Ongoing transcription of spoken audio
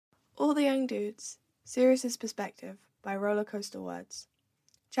All the Young Dudes, Sirius's Perspective by Rollercosterwords.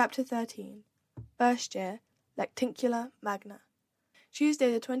 Chapter 13. First Year, Lecticula Magna.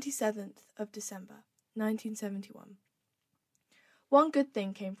 Tuesday the 27th of December, 1971. One good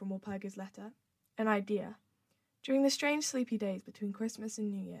thing came from Walpurga's letter. An idea. During the strange sleepy days between Christmas and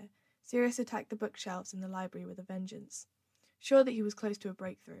New Year, Sirius attacked the bookshelves in the library with a vengeance, sure that he was close to a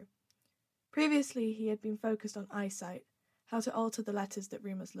breakthrough. Previously he had been focused on eyesight, how to alter the letters that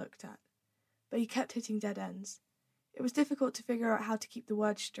Remus looked at, but he kept hitting dead ends. It was difficult to figure out how to keep the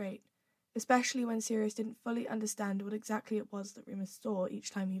words straight, especially when Sirius didn't fully understand what exactly it was that Remus saw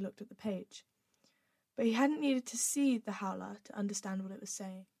each time he looked at the page. But he hadn't needed to see the howler to understand what it was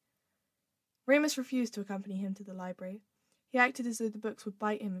saying. Remus refused to accompany him to the library. He acted as though the books would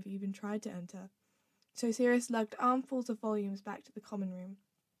bite him if he even tried to enter, so Sirius lugged armfuls of volumes back to the common room.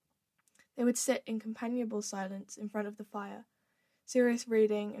 They would sit in companionable silence in front of the fire, Sirius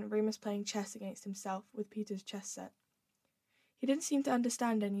reading and Remus playing chess against himself with Peter's chess set. He didn't seem to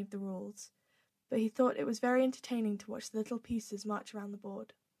understand any of the rules, but he thought it was very entertaining to watch the little pieces march around the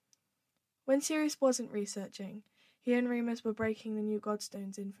board. When Sirius wasn't researching, he and Remus were breaking the new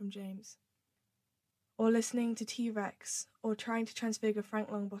Godstones in from James, or listening to T-Rex, or trying to transfigure Frank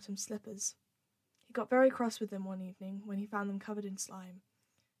Longbottom's slippers. He got very cross with them one evening when he found them covered in slime.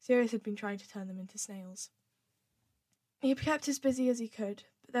 Sirius had been trying to turn them into snails. He kept as busy as he could,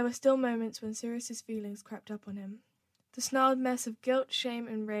 but there were still moments when Sirius's feelings crept up on him. The snarled mess of guilt, shame,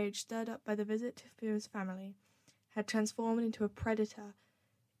 and rage stirred up by the visit to his family had transformed into a predator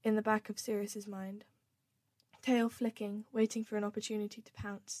in the back of Sirius's mind, tail flicking, waiting for an opportunity to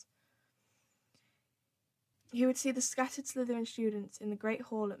pounce. He would see the scattered Slytherin students in the great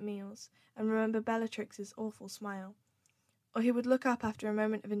hall at meals and remember Bellatrix's awful smile. Or he would look up after a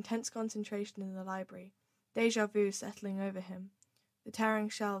moment of intense concentration in the library, déjà vu settling over him, the tearing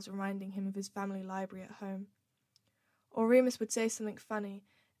shelves reminding him of his family library at home. Or Remus would say something funny,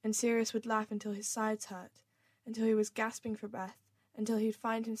 and Sirius would laugh until his sides hurt, until he was gasping for breath, until he'd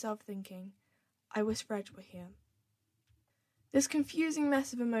find himself thinking, "I wish Reg were here." This confusing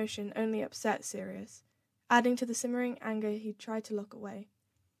mess of emotion only upset Sirius, adding to the simmering anger he'd tried to lock away.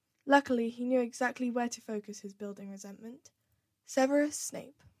 Luckily, he knew exactly where to focus his building resentment. Severus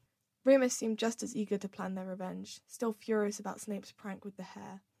Snape. Remus seemed just as eager to plan their revenge, still furious about Snape's prank with the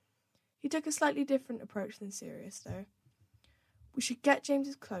hair. He took a slightly different approach than Sirius, though. We should get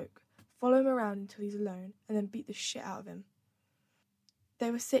James's cloak, follow him around until he's alone, and then beat the shit out of him.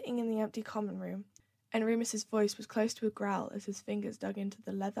 They were sitting in the empty common room, and Remus's voice was close to a growl as his fingers dug into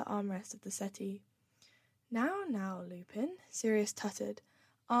the leather armrest of the settee. Now, Lupin," Sirius tutted,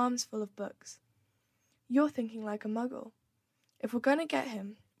 arms full of books. "You're thinking like a muggle. If we're gonna get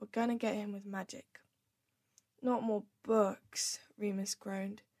him with magic." "Not more books," Remus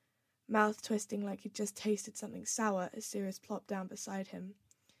groaned, mouth twisting like he'd just tasted something sour as Sirius plopped down beside him.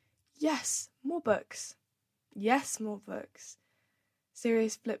 "Yes, more books." "Yes, more books."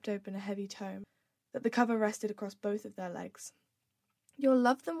 Sirius flipped open a heavy tome that the cover rested across both of their legs. "You'll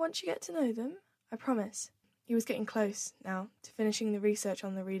love them once you get to know them, I promise." He was getting close, now, to finishing the research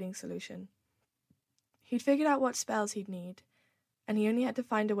on the reading solution. He'd figured out what spells he'd need, and he only had to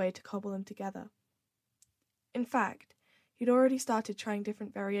find a way to cobble them together. In fact, he'd already started trying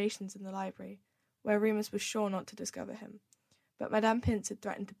different variations in the library, where Remus was sure not to discover him, but Madame Pince had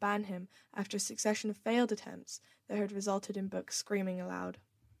threatened to ban him after a succession of failed attempts that had resulted in books screaming aloud.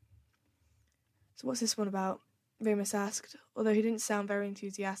 "So what's this one about?" Remus asked, although he didn't sound very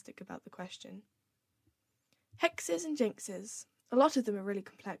enthusiastic about the question. "Hexes and jinxes. A lot of them are really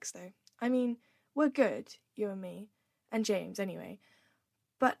complex, though. I mean, we're good, you and me, and James, anyway,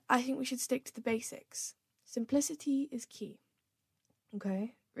 but I think we should stick to the basics. Simplicity is key."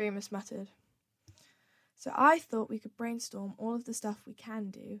 "Okay," Remus muttered. "So I thought we could brainstorm all of the stuff we can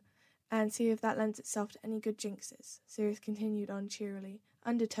do, and see if that lends itself to any good jinxes," Sirius continued on cheerily,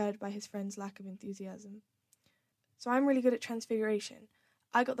 undeterred by his friend's lack of enthusiasm. "So I'm really good at transfiguration.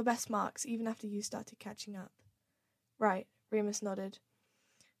 I got the best marks even after you started catching up." "Right," Remus nodded.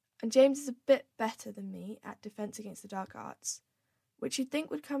 "And James is a bit better than me at defense against the dark arts, which you'd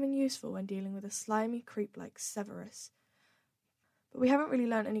think would come in useful when dealing with a slimy creep like Severus. But we haven't really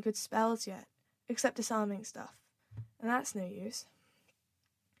learnt any good spells yet, except disarming stuff, and that's no use."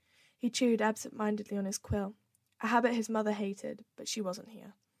 He chewed absent-mindedly on his quill, a habit his mother hated, but she wasn't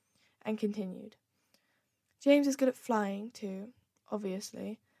here, and continued. "James is good at flying, too,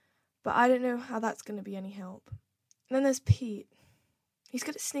 obviously, but I don't know how that's going to be any help. And then there's Pete. He's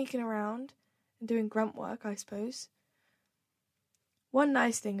good at sneaking around and doing grunt work, I suppose." One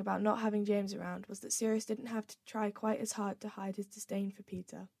nice thing about not having James around was that Sirius didn't have to try quite as hard to hide his disdain for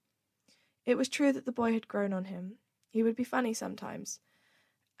Peter. It was true that the boy had grown on him. He would be funny sometimes,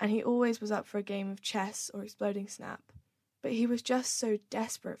 and he always was up for a game of chess or exploding snap. But he was just so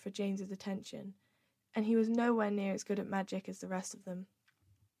desperate for James's attention, and he was nowhere near as good at magic as the rest of them.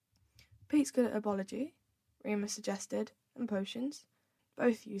 Pete's good at herbology, Remus suggested, and potions.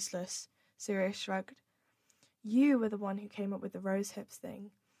 Both useless, Sirius shrugged. You were the one who came up with the rose hips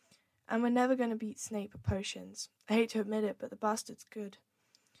thing, and we're never going to beat Snape at potions. I hate to admit it, but the bastard's good.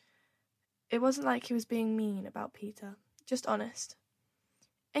 It wasn't like he was being mean about Peter, just honest.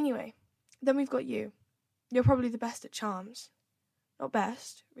 Anyway, then we've got you. You're probably the best at charms. Not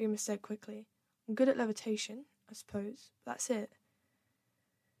best, Remus said quickly. I'm good at levitation, I suppose, but that's it.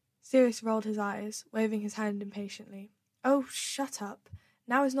 Sirius rolled his eyes, waving his hand impatiently. Oh, shut up.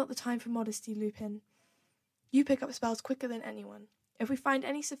 Now is not the time for modesty, Lupin. You pick up spells quicker than anyone. If we find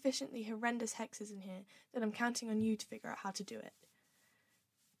any sufficiently horrendous hexes in here, then I'm counting on you to figure out how to do it.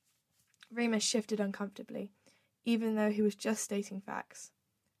 Remus shifted uncomfortably, even though he was just stating facts.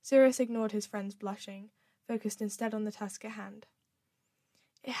 Sirius ignored his friend's blushing, focused instead on the task at hand.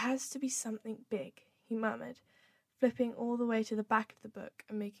 It has to be something big, he murmured, flipping all the way to the back of the book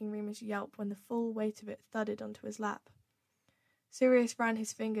and making Remus yelp when the full weight of it thudded onto his lap. Sirius ran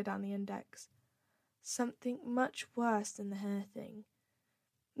his finger down the index. Something much worse than the hair thing.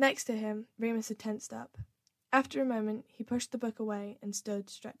 Next to him, Remus had tensed up. After a moment, he pushed the book away and stood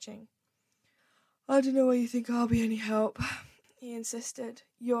stretching. I don't know why you think I'll be any help, he insisted,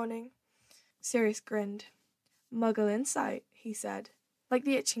 yawning. Sirius grinned. Muggle insight, he said. Like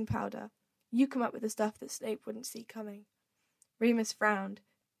the itching powder. You come up with the stuff that Snape wouldn't see coming. Remus frowned,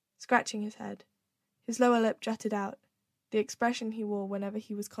 scratching his head. His lower lip jutted out, the expression he wore whenever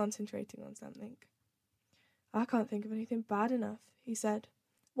he was concentrating on something. I can't think of anything bad enough, he said.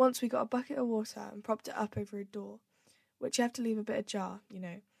 Once we got a bucket of water and propped it up over a door, which you have to leave a bit ajar, you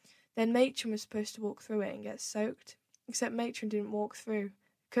know. Then Matron was supposed to walk through it and get soaked, except Matron didn't walk through.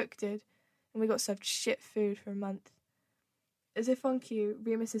 Cook did, and we got served shit food for a month. As if on cue,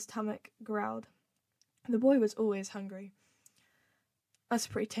 Remus's stomach growled. The boy was always hungry. That's a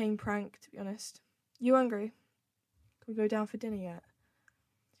pretty tame prank, to be honest. You hungry? Can we go down for dinner yet?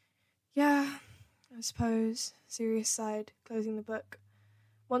 Yeah, I suppose, Sirius sighed, closing the book.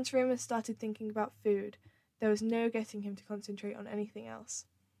 Once Remus started thinking about food, there was no getting him to concentrate on anything else.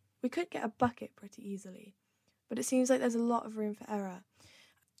 We could get a bucket pretty easily, but it seems like there's a lot of room for error,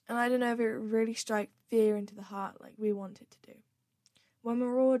 and I don't know if it would really strike fear into the heart like we want it to do. We're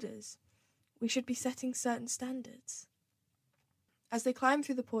marauders. We should be setting certain standards. As they climbed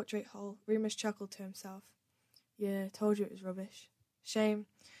through the portrait hole, Remus chuckled to himself. Yeah, told you it was rubbish. Shame,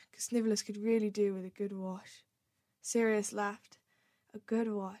 because Snivellus could really do with a good wash. Sirius laughed. A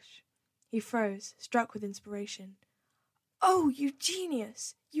good wash. He froze, struck with inspiration. Oh, you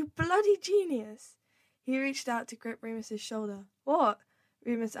genius! You bloody genius! He reached out to grip Remus's shoulder. What?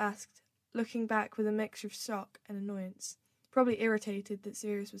 Remus asked, looking back with a mixture of shock and annoyance, probably irritated that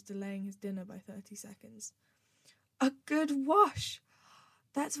Sirius was delaying his dinner by 30 seconds. A good wash!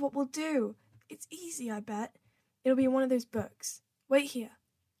 That's what we'll do. It's easy, I bet. It'll be in one of those books. Wait here.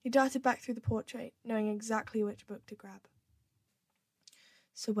 He darted back through the portrait, knowing exactly which book to grab.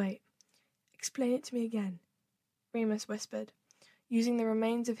 So wait. Explain it to me again, Remus whispered, using the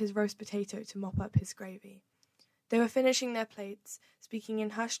remains of his roast potato to mop up his gravy. They were finishing their plates, speaking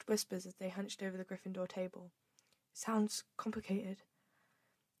in hushed whispers as they hunched over the Gryffindor table. Sounds complicated.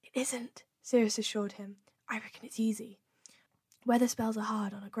 It isn't, Sirius assured him. I reckon it's easy. Weather spells are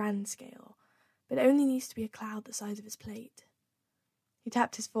hard on a grand scale, but it only needs to be a cloud the size of his plate. He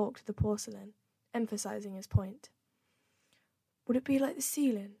tapped his fork to the porcelain, emphasizing his point. Would it be like the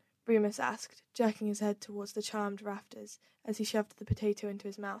ceiling? Remus asked, jerking his head towards the charmed rafters as he shoved the potato into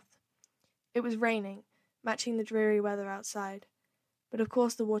his mouth. It was raining, matching the dreary weather outside, but of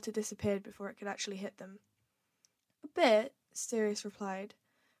course the water disappeared before it could actually hit them. A bit, Sirius replied,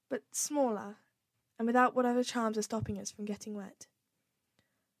 but smaller, and without whatever charms are stopping us from getting wet.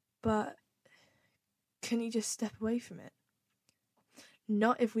 But can you just step away from it?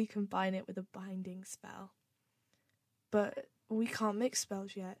 Not if we combine it with a binding spell. But we can't mix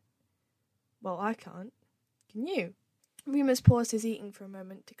spells yet. Well, I can't. Can you? Remus paused his eating for a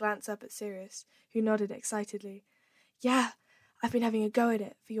moment to glance up at Sirius, who nodded excitedly. Yeah, I've been having a go at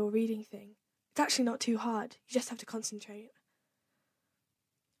it for your reading thing. It's actually not too hard. You just have to concentrate.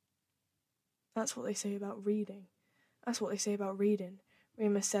 That's what they say about reading.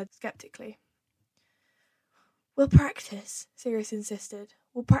 Remus said skeptically. We'll practice, Sirius insisted.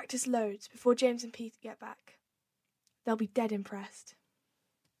 We'll practice loads before James and Pete get back. They'll be dead impressed.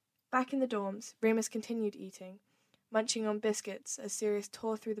 Back in the dorms, Remus continued eating, munching on biscuits as Sirius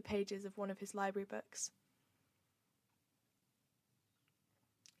tore through the pages of one of his library books.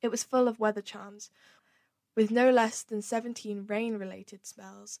 It was full of weather charms, with no less than 17 rain-related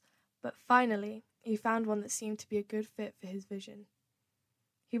spells, but finally he found one that seemed to be a good fit for his vision.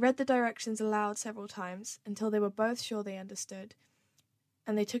 He read the directions aloud several times until they were both sure they understood,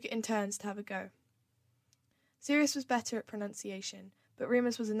 and they took it in turns to have a go. Sirius was better at pronunciation, but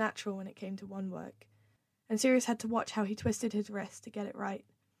Remus was a natural when it came to one work, and Sirius had to watch how he twisted his wrist to get it right.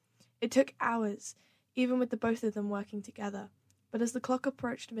 It took hours, even with the both of them working together, but as the clock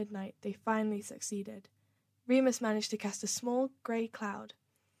approached midnight, they finally succeeded. Remus managed to cast a small grey cloud.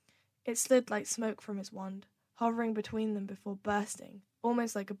 It slid like smoke from his wand, hovering between them before bursting,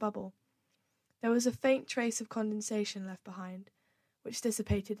 almost like a bubble. There was a faint trace of condensation left behind, which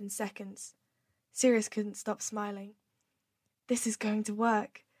dissipated in seconds. Sirius couldn't stop smiling. This is going to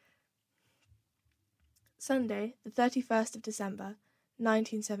work. Sunday, the 31st of December,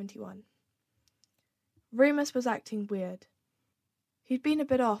 1971. Remus was acting weird. He'd been a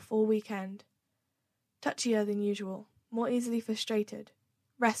bit off all weekend. Touchier than usual, more easily frustrated,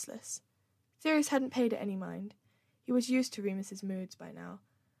 restless. Sirius hadn't paid it any mind. He was used to Remus's moods by now.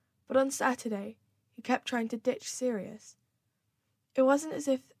 But on Saturday, he kept trying to ditch Sirius. It wasn't as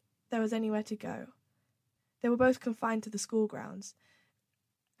if there was anywhere to go. They were both confined to the school grounds,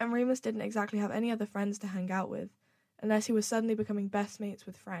 and Remus didn't exactly have any other friends to hang out with, unless he was suddenly becoming best mates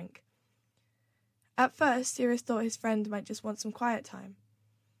with Frank. At first, Sirius thought his friend might just want some quiet time.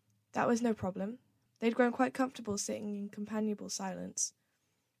 That was no problem. They'd grown quite comfortable sitting in companionable silence.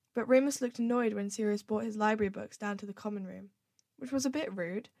 But Remus looked annoyed when Sirius brought his library books down to the common room, which was a bit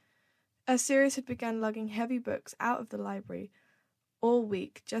rude, as Sirius had begun lugging heavy books out of the library all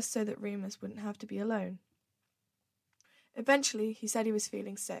week just so that Remus wouldn't have to be alone. Eventually, he said he was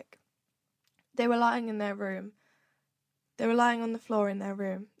feeling sick. They were lying on the floor in their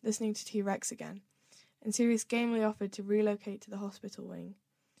room, listening to T-Rex again, and Sirius gamely offered to relocate to the hospital wing,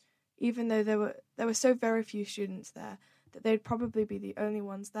 even though there were so very few students there that they'd probably be the only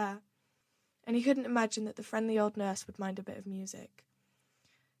ones there, and he couldn't imagine that the friendly old nurse would mind a bit of music.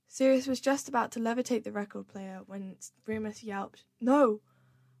 Sirius was just about to levitate the record player when Remus yelped, "No!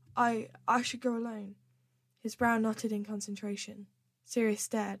 I should go alone." His brow knotted in concentration. Sirius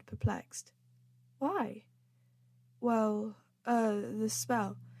stared, perplexed. "Why?" "Well, the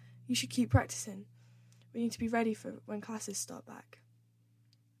spell. You should keep practicing. We need to be ready for when classes start back."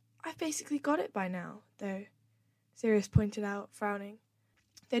 "I've basically got it by now, though," Sirius pointed out, frowning.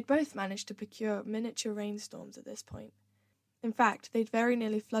 They'd both managed to procure miniature rainstorms at this point. In fact, they'd very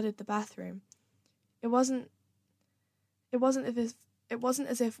nearly flooded the bathroom. It wasn't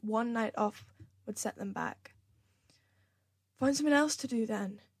as if one night off would set them back. "Find something else to do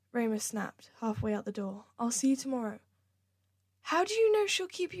then," Remus snapped, halfway out the door. "I'll see you tomorrow." "How do you know she'll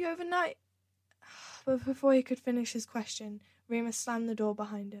keep you overnight?" But before he could finish his question, Remus slammed the door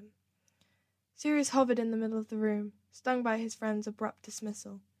behind him. Sirius hovered in the middle of the room, stung by his friend's abrupt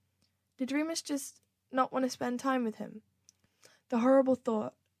dismissal. Did Remus just not want to spend time with him? The horrible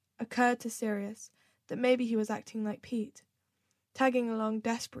thought occurred to Sirius that maybe he was acting like Pete, tagging along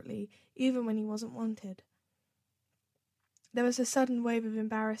desperately even when he wasn't wanted. There was a sudden wave of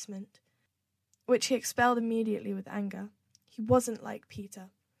embarrassment, which he expelled immediately with anger. He wasn't like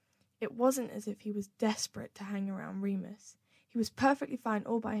Peter. It wasn't as if he was desperate to hang around Remus. He was perfectly fine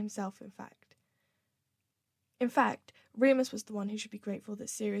all by himself, in fact. In fact, Remus was the one who should be grateful that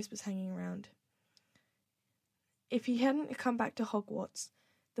Sirius was hanging around. If he hadn't come back to Hogwarts,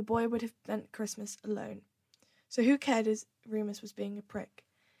 the boy would have spent Christmas alone. So who cared as Remus was being a prick?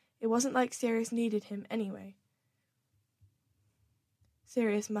 It wasn't like Sirius needed him anyway.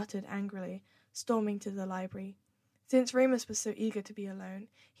 Sirius muttered angrily, storming to the library. Since Remus was so eager to be alone,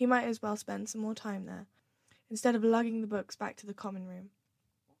 he might as well spend some more time there, instead of lugging the books back to the common room.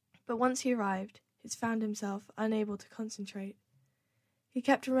 But once he arrived, he found himself unable to concentrate. He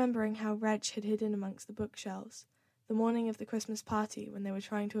kept remembering how Reg had hidden amongst the bookshelves, the morning of the Christmas party when they were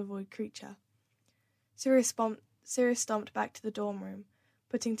trying to avoid Creature. Sirius stomped back to the dorm room,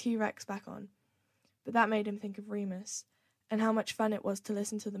 putting T-Rex back on, but that made him think of Remus, and how much fun it was to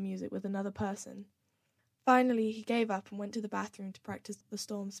listen to the music with another person. Finally, he gave up and went to the bathroom to practice the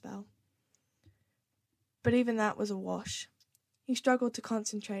storm spell. But even that was a wash. He struggled to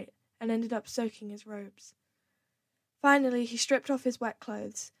concentrate and ended up soaking his robes. Finally, he stripped off his wet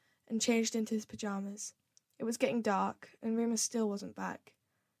clothes and changed into his pajamas. It was getting dark, and Remus still wasn't back.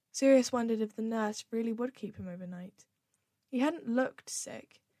 Sirius wondered if the nurse really would keep him overnight. He hadn't looked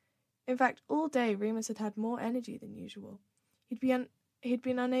sick. In fact, all day Remus had had more energy than usual. He'd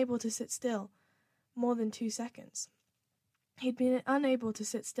been unable to sit still more than 2 seconds. He'd been unable to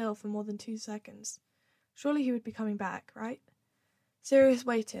sit still for more than 2 seconds. Surely he would be coming back, right? Sirius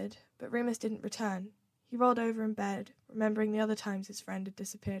waited, but Remus didn't return. He rolled over in bed, remembering the other times his friend had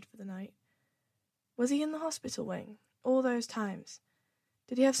disappeared for the night. Was he in the hospital wing? All those times?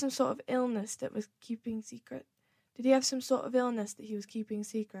 Did he have some sort of illness that was keeping secret?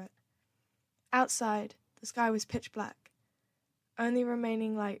 Outside, the sky was pitch black, only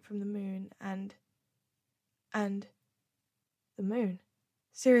remaining light from the moon and the moon.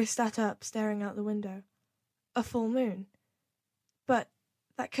 Sirius sat up, staring out the window. A full moon. But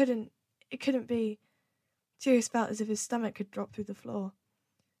it couldn't be. Sirius felt as if his stomach had dropped through the floor.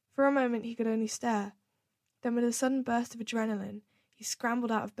 For a moment he could only stare. Then with a sudden burst of adrenaline, he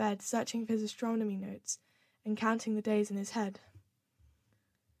scrambled out of bed, searching for his astronomy notes and counting the days in his head.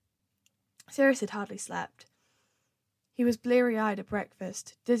 Sirius had hardly slept. He was bleary-eyed at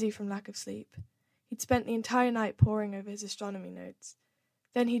breakfast, dizzy from lack of sleep. He'd spent the entire night poring over his astronomy notes.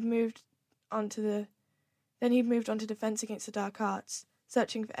 Then he'd moved on to Defense Against the Dark Arts,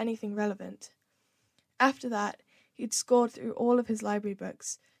 searching for anything relevant. After that, he'd scored through all of his library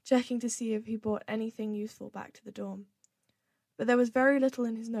books, checking to see if he brought anything useful back to the dorm. But there was very little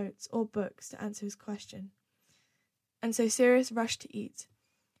in his notes or books to answer his question. And so Sirius rushed to eat,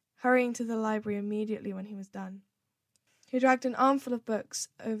 hurrying to the library immediately when he was done. He dragged an armful of books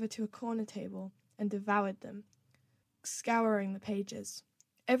over to a corner table and devoured them, scouring the pages.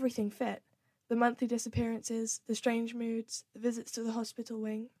 Everything fit. The monthly disappearances, the strange moods, the visits to the hospital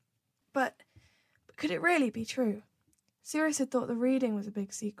wing. But could it really be true? Sirius had thought the reading was a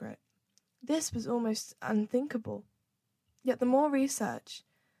big secret. This was almost unthinkable. Yet the more research,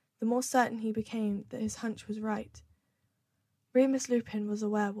 the more certain he became that his hunch was right. Remus Lupin was a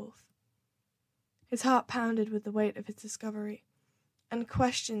werewolf. His heart pounded with the weight of his discovery, and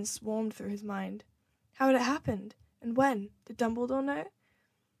questions swarmed through his mind. How had it happened? And when? Did Dumbledore know?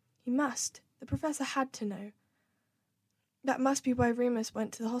 He must. The professor had to know. That must be why Remus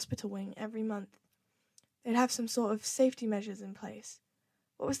went to the hospital wing every month. They'd have some sort of safety measures in place.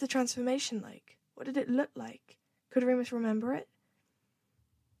 What was the transformation like? What did it look like? Could Remus remember it?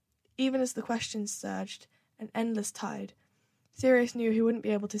 Even as the questions surged, an endless tide, Sirius knew he wouldn't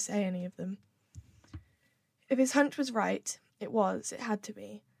be able to say any of them. If his hunch was right, it had to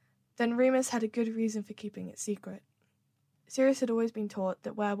be, then Remus had a good reason for keeping it secret. Sirius had always been taught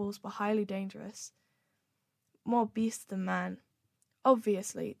that werewolves were highly dangerous, more beast than man.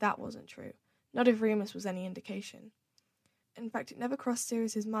 Obviously, that wasn't true, not if Remus was any indication. In fact, it never crossed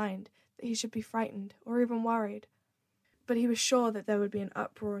Sirius's mind that he should be frightened or even worried, but he was sure that there would be an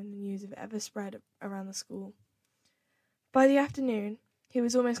uproar in the news if it ever spread around the school. By the afternoon, he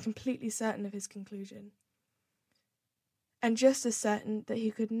was almost completely certain of his conclusion, and just as certain that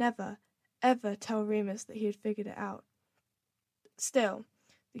he could never, ever tell Remus that he had figured it out. Still,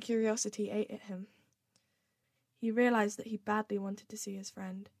 the curiosity ate at him. He realized that he badly wanted to see his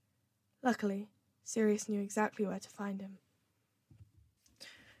friend. Luckily, Sirius knew exactly where to find him.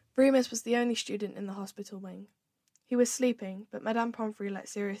 Remus was the only student in the hospital wing. He was sleeping, but Madame Pomfrey let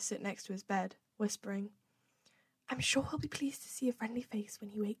Sirius sit next to his bed, whispering, "I'm sure he'll be pleased to see a friendly face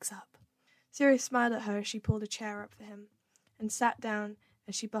when he wakes up." Sirius smiled at her as she pulled a chair up for him, and sat down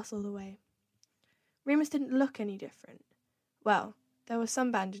as she bustled away. Remus didn't look any different. Well, there were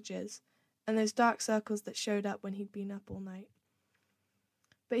some bandages, and those dark circles that showed up when he'd been up all night.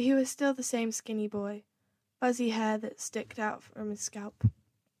 But he was still the same skinny boy, fuzzy hair that sticked out from his scalp.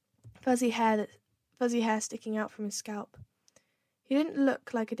 Fuzzy hair sticking out from his scalp. He didn't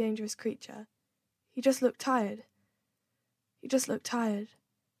look like a dangerous creature. He just looked tired.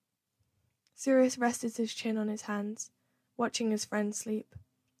 Sirius rested his chin on his hands, watching his friend sleep.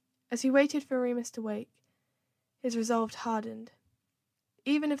 As he waited for Remus to wake, his resolve hardened.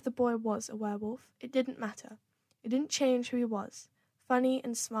 Even if the boy was a werewolf, it didn't matter. It didn't change who he was, funny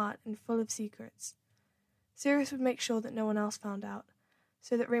and smart and full of secrets. Sirius would make sure that no one else found out,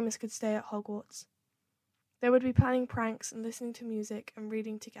 so that Remus could stay at Hogwarts. They would be planning pranks and listening to music and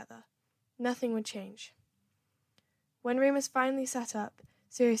reading together. Nothing would change. When Remus finally sat up,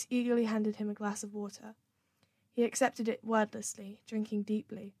 Sirius eagerly handed him a glass of water. He accepted it wordlessly, drinking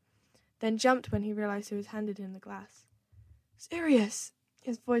deeply, then jumped when he realized who had handed him the glass. "Sirius!"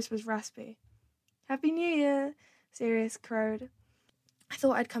 His voice was raspy. "Happy New Year!" Sirius crowed. "I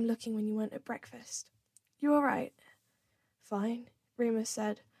thought I'd come looking when you weren't at breakfast. You all right?" "Fine," Remus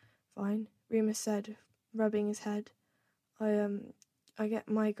said. "Fine," Remus said, rubbing his head. I get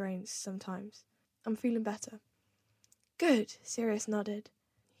migraines sometimes. I'm feeling better." "Good," Sirius nodded.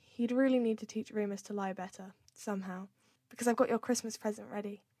 He'd really need to teach Remus to lie better, somehow, because I've got your Christmas present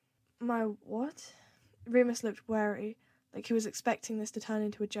ready. "My what?" Remus looked wary, like he was expecting this to turn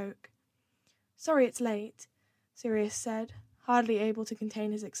into a joke. "Sorry it's late," Sirius said, hardly able to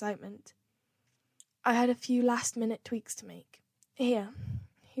contain his excitement. "I had a few last-minute tweaks to make. Here."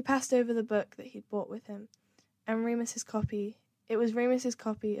 He passed over the book that he'd brought with him, and Remus's copy. It was Remus's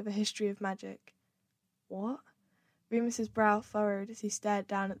copy of A History of Magic. "What?" Remus's brow furrowed as he stared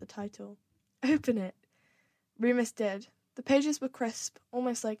down at the title. "Open it." Remus did. The pages were crisp,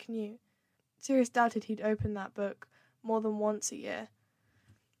 almost like new. Sirius doubted he'd opened that book more than once a year.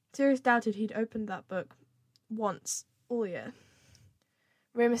 Sirius doubted he'd opened that book once all year.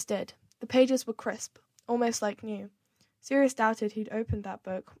 Remus did. The pages were crisp, almost like new. Sirius doubted he'd opened that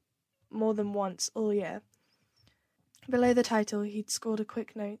book more than once all year. Below the title, he'd scored a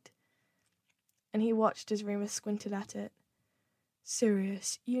quick note, and he watched as Remus squinted at it.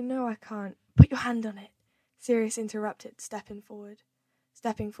 "Sirius, you know I can't—" "Put your hand on it," Sirius interrupted, stepping forward.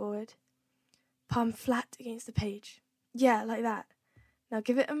 "Palm flat against the page. Yeah, like that. Now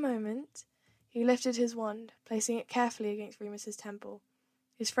give it a moment." He lifted his wand, placing it carefully against Remus's temple.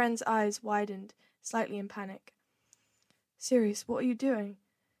 His friend's eyes widened, slightly in panic. "Sirius, what are you doing?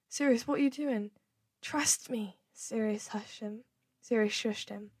 Sirius, what are you doing?" "Trust me." Sirius shushed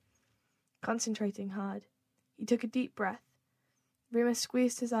him, concentrating hard. He took a deep breath. Remus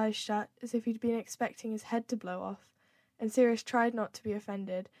squeezed his eyes shut as if he'd been expecting his head to blow off, and Sirius tried not to be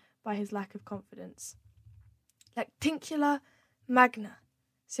offended by his lack of confidence. "Lenticular magna,"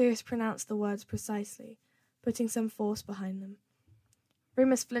 Sirius pronounced the words precisely, putting some force behind them.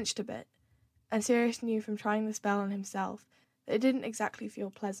 Remus flinched a bit, and Sirius knew from trying the spell on himself that it didn't exactly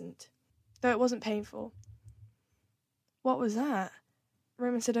feel pleasant, though it wasn't painful. "What was that?"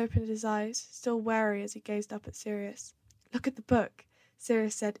 Remus had opened his eyes, still wary as he gazed up at Sirius. "Look at the book,"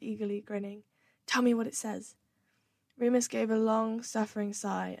 Sirius said eagerly, grinning. "Tell me what it says." Remus gave a long, suffering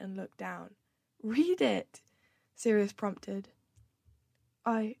sigh and looked down. "Read it," Sirius prompted.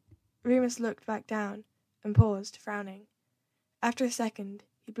 Remus looked back down and paused, frowning. After a second,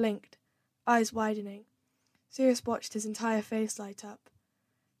 he blinked, eyes widening. Sirius watched his entire face light up,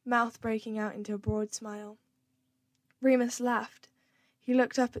 mouth breaking out into a broad smile. Remus laughed. He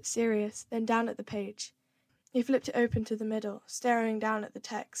looked up at Sirius, then down at the page. He flipped it open to the middle, staring down at the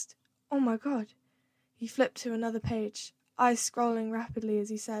text. "Oh my God!" He flipped to another page, eyes scrolling rapidly as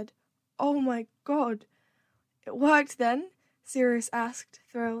he said, "Oh my God!" "It worked then?" Sirius asked,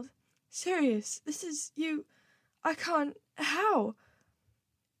 thrilled. "Sirius, this is you. I can't. How?"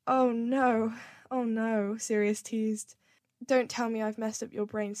 Oh no, Sirius teased. "Don't tell me I've messed up your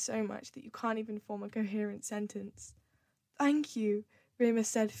brain so much that you can't even form a coherent sentence." "Thank you," Remus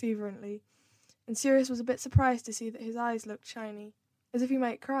said fervently, and Sirius was a bit surprised to see that his eyes looked shiny, as if he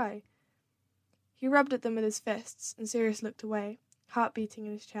might cry. He rubbed at them with his fists, and Sirius looked away, heart beating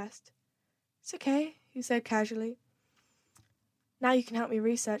in his chest. "It's okay," he said casually. "Now you can help me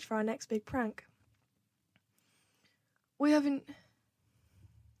research for our next big prank." We haven't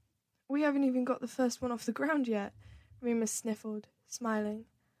even got the first one off the ground yet," Remus sniffled, smiling.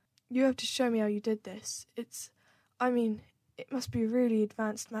 "You have to show me how you did this. It must be really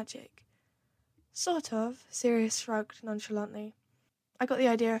advanced magic." "Sort of," Sirius shrugged nonchalantly. "I got the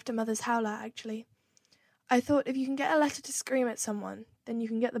idea after Mother's howler, actually. I thought if you can get a letter to scream at someone, then you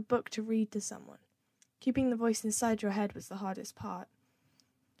can get the book to read to someone. Keeping the voice inside your head was the hardest part.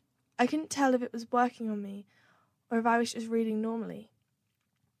 I couldn't tell if it was working on me, or if I was just reading normally.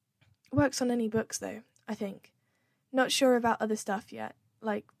 It works on any books, though, I think. Not sure about other stuff yet,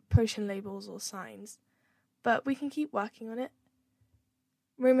 like potion labels or signs, but we can keep working on it."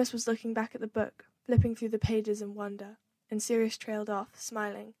 Remus was looking back at the book, flipping through the pages in wonder, and Sirius trailed off,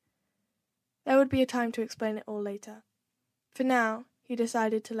 smiling. There would be a time to explain it all later. For now, he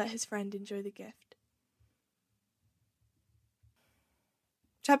decided to let his friend enjoy the gift.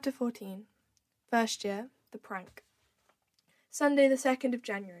 Chapter 14. First Year, The Prank. Sunday the 2nd of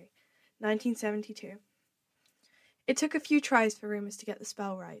January, 1972. It took a few tries for Remus to get the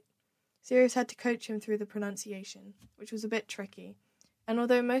spell right. Sirius had to coach him through the pronunciation, which was a bit tricky, and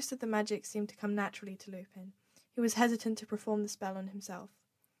although most of the magic seemed to come naturally to Lupin, he was hesitant to perform the spell on himself.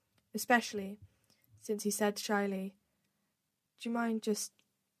 Especially since he said shyly, "Do you mind just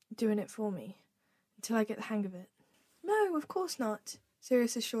doing it for me, until I get the hang of it?" "No, of course not,"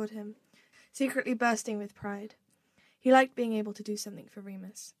 Sirius assured him, secretly bursting with pride. He liked being able to do something for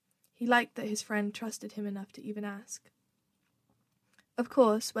Remus. He liked that his friend trusted him enough to even ask. Of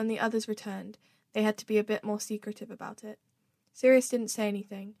course, when the others returned, they had to be a bit more secretive about it. Sirius didn't say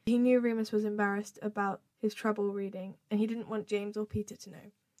anything. He knew Remus was embarrassed about his trouble reading, and he didn't want James or Peter to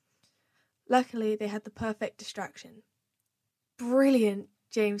know. Luckily, they had the perfect distraction. "Brilliant,"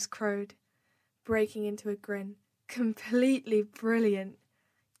 James crowed, breaking into a grin. Completely brilliant.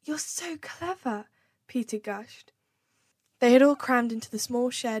 You're so clever, Peter gushed. They had all crammed into the small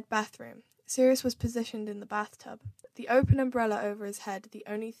shared bathroom. Sirius was positioned in the bathtub, the open umbrella over his head the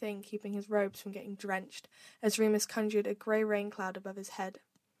only thing keeping his robes from getting drenched, as Remus conjured a grey rain cloud above his head.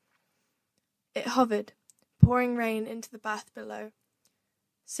 It hovered, pouring rain into the bath below.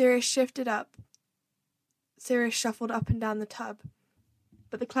 Sirius shuffled up and down the tub,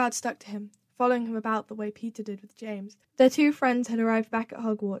 but the cloud stuck to him, following him about the way Peter did with James. Their two friends had arrived back at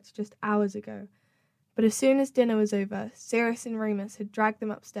Hogwarts just hours ago, but as soon as dinner was over, Sirius and Remus had dragged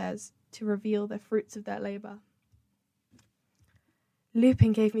them upstairs to reveal the fruits of their labour.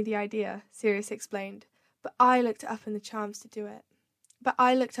 Lupin gave me the idea, Sirius explained, but I looked up the charms to do it.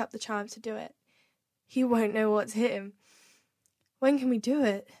 He won't know what's hit him. When can we do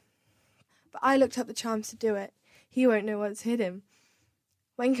it? He won't know what's hit him.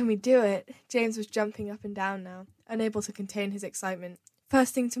 When can we do it? James was jumping up and down now, unable to contain his excitement.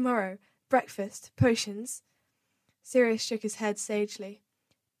 First thing tomorrow. Breakfast. Potions. Sirius shook his head sagely.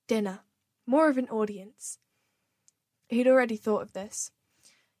 Dinner. More of an audience. He'd already thought of this.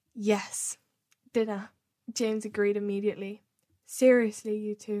 Yes. Dinner. James agreed immediately. Seriously,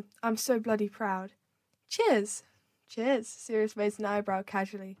 you two. I'm so bloody proud. Cheers. Cheers. Sirius raised an eyebrow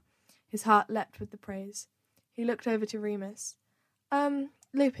casually. His heart leapt with the praise. He looked over to Remus.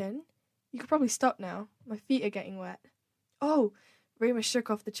 Lupin, you could probably stop now. My feet are getting wet. Oh! Remus shook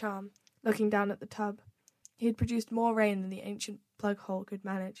off the charm, looking down at the tub. He had produced more rain than the ancient plug hole could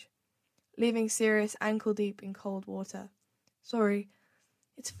manage, leaving Sirius ankle-deep in cold water. Sorry.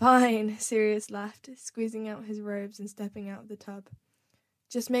 It's fine, Sirius laughed, squeezing out his robes and stepping out of the tub.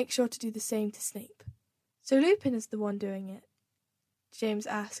 Just make sure to do the same to Snape. So Lupin is the one doing it? James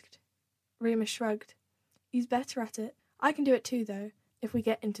asked. Remus shrugged. He's better at it. I can do it too, though, if we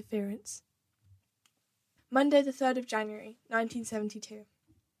get interference. Monday the 3rd of January, 1972.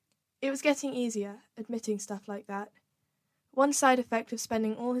 It was getting easier, admitting stuff like that. One side effect of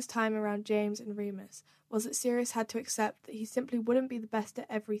spending all his time around James and Remus was that Sirius had to accept that he simply wouldn't be the best at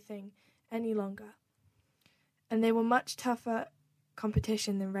everything any longer, and they were much tougher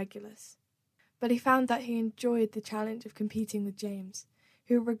competition than Regulus. But he found that he enjoyed the challenge of competing with James,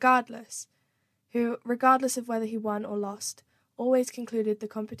 who, regardless of whether he won or lost, always concluded the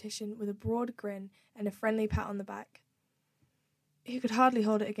competition with a broad grin and a friendly pat on the back. He could hardly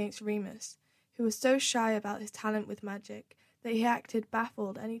hold it against Remus, who was so shy about his talent with magic that he acted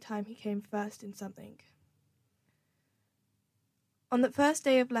baffled any time he came first in something. On the first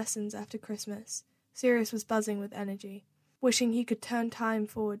day of lessons after Christmas, Sirius was buzzing with energy, wishing he could turn time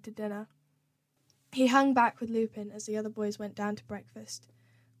forward to dinner. He hung back with Lupin as the other boys went down to breakfast,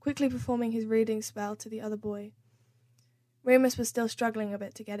 quickly performing his reading spell to the other boy. Remus was still struggling a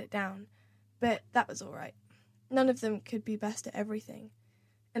bit to get it down, but that was all right. None of them could be best at everything,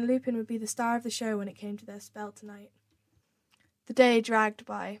 and Lupin would be the star of the show when it came to their spell tonight. The day dragged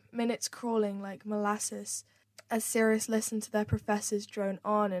by, minutes crawling like molasses, as Sirius listened to their professors drone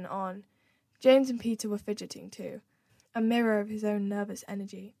on and on. James and Peter were fidgeting too, a mirror of his own nervous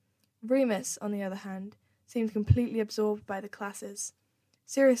energy. Remus, on the other hand, seemed completely absorbed by the classes.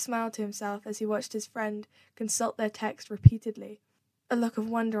 Sirius smiled to himself as he watched his friend consult their text repeatedly, a look of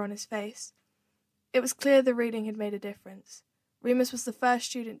wonder on his face. It was clear the reading had made a difference. Remus was the first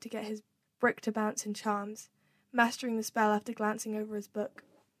student to get his brick to bounce in charms, mastering the spell after glancing over his book.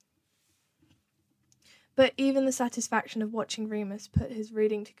 But even the satisfaction of watching Remus put his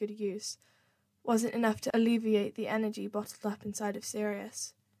reading to good use wasn't enough to alleviate the energy bottled up inside of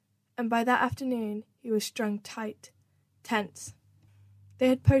Sirius. And by that afternoon, he was strung tight, tense. They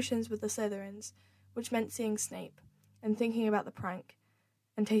had potions with the Slytherins, which meant seeing Snape, and thinking about the prank,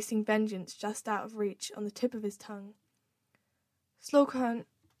 and tasting vengeance just out of reach on the tip of his tongue. Slughorn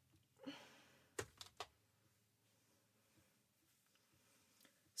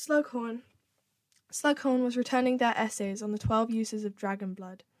was returning their essays on the 12 uses of dragon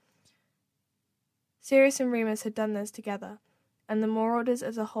blood. Sirius and Remus had done theirs together, and the Marauders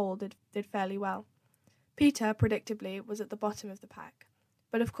as a whole did fairly well. Peter, predictably, was at the bottom of the pack.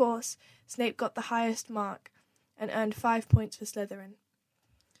 But of course, Snape got the highest mark and earned 5 points for Slytherin.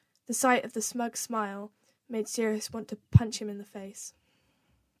 The sight of the smug smile made Sirius want to punch him in the face.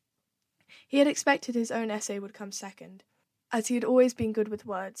 He had expected his own essay would come second, as he had always been good with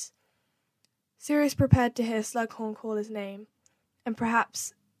words. Sirius prepared to hear Slughorn call his name, and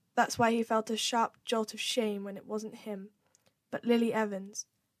perhaps that's why he felt a sharp jolt of shame when it wasn't him, but Lily Evans,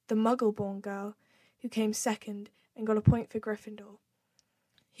 the Muggle-born girl, who came second and got a point for Gryffindor.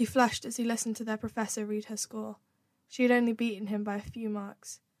 He flushed as he listened to their professor read her score. She had only beaten him by a few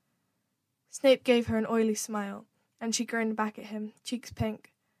marks. Snape gave her an oily smile, and she grinned back at him, cheeks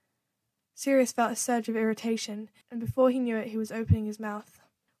pink. Sirius felt a surge of irritation, and before he knew it, he was opening his mouth.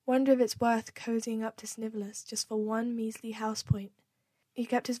 Wonder if it's worth cozying up to Snivelus just for one measly house point. He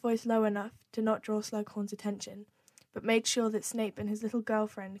kept his voice low enough to not draw Slughorn's attention, but made sure that Snape and his little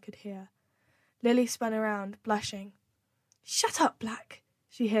girlfriend could hear. Lily spun around, blushing. "Shut up, Black,"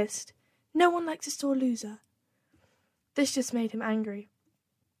 she hissed. "No one likes a sore loser." This just made him angry.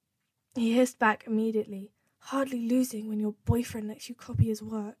 He hissed back immediately, "Hardly losing when your boyfriend lets you copy his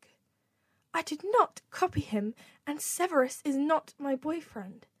work." "I did not copy him, and Severus is not my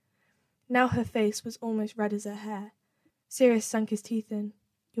boyfriend." Now her face was almost red as her hair. Sirius sunk his teeth in.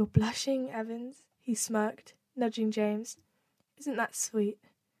 "You're blushing, Evans," he smirked, nudging James. "Isn't that sweet?"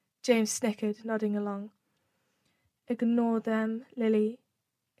 James snickered, nodding along. "Ignore them, Lily.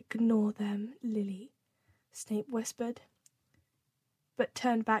 Ignore them, Lily," Snape whispered, but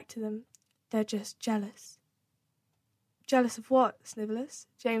turned back to them. "They're just jealous." "Jealous of what, Snivelus?"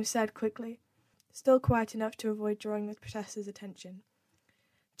 James said quickly, still quiet enough to avoid drawing the professor's attention.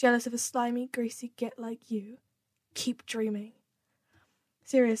 "Jealous of a slimy, greasy git like you? Keep dreaming."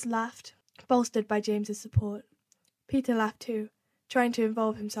 Sirius laughed, bolstered by James's support. Peter laughed too, trying to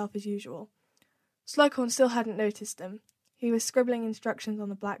involve himself as usual. Slughorn still hadn't noticed them. He was scribbling instructions on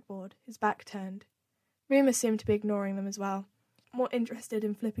the blackboard, his back turned. Remus seemed to be ignoring them as well, more interested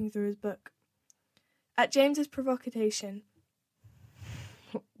in flipping through his book. At James's provocation,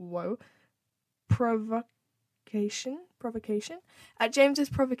 At James's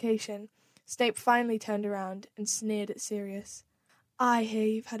provocation, Snape finally turned around and sneered at Sirius. "I hear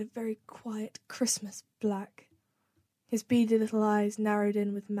you've had a very quiet Christmas, Black." His beady little eyes narrowed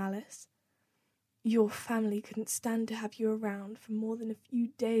in with malice. "Your family couldn't stand to have you around for more than a few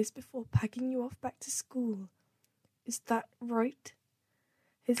days before packing you off back to school. Is that right?"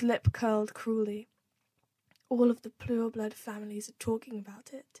 His lip curled cruelly. "All of the pureblood families are talking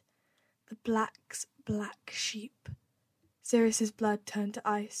about it. The Black's black sheep." Sirius's blood turned to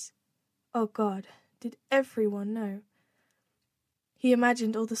ice. Oh God, did everyone know? He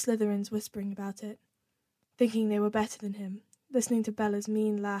imagined all the Slytherins whispering about it, thinking they were better than him, listening to Bella's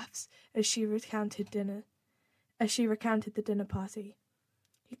mean laughs as she recounted the dinner party.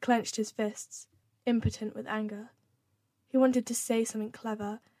 He clenched his fists, impotent with anger. He wanted to say something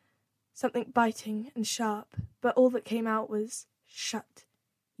clever, something biting and sharp, but all that came out was, "Shut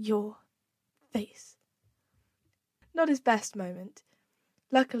your face." Not his best moment.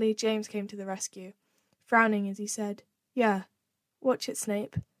 Luckily, James came to the rescue, frowning as he said, "Yeah, watch it,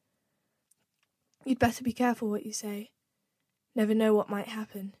 Snape. You'd better be careful what you say. Never know what might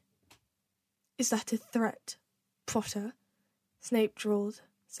happen." "Is that a threat, Potter?" Snape drawled,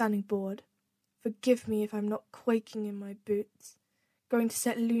 sounding bored. "Forgive me if I'm not quaking in my boots. Going to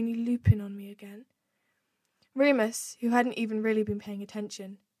set Loony Lupin on me again?" Remus, who hadn't even really been paying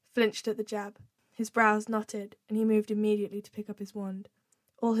attention, flinched at the jab. His brows knotted, and he moved immediately to pick up his wand,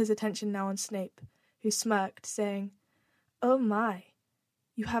 all his attention now on Snape, who smirked, saying, "Oh my,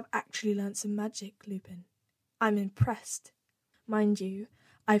 you have actually learnt some magic, Lupin. I'm impressed. Mind you,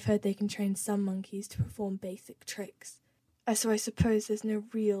 I've heard they can train some monkeys to perform basic tricks, so I suppose there's no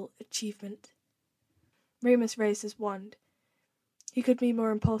real achievement." Remus raised his wand. He could be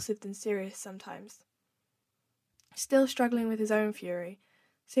more impulsive than Sirius sometimes. Still struggling with his own fury,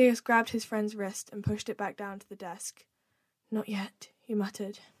 Sirius grabbed his friend's wrist and pushed it back down to the desk. "Not yet," he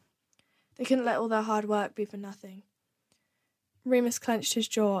muttered. They couldn't let all their hard work be for nothing. Remus clenched his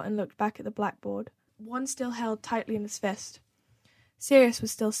jaw and looked back at the blackboard, one still held tightly in his fist. Sirius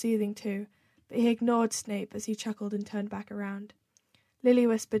was still seething too, but he ignored Snape as he chuckled and turned back around. Lily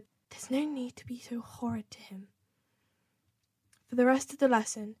whispered, "There's no need to be so horrid to him." For the rest of the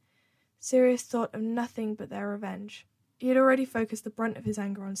lesson, Sirius thought of nothing but their revenge. He had already focused the brunt of his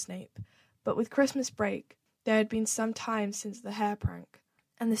anger on Snape, but with Christmas break, there had been some time since the hair prank,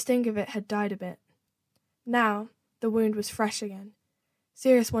 and the sting of it had died a bit. Now, the wound was fresh again.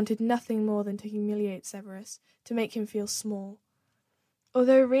 Sirius wanted nothing more than to humiliate Severus, to make him feel small.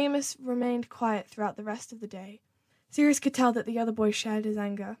 Although Remus remained quiet throughout the rest of the day, Sirius could tell that the other boy shared his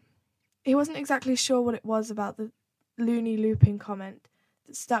anger. He wasn't exactly sure what it was about the Loony Lupin comment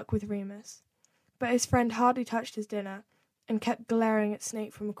that stuck with Remus, but his friend hardly touched his dinner and kept glaring at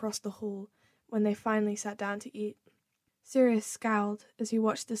Snape from across the hall when they finally sat down to eat. Sirius scowled as he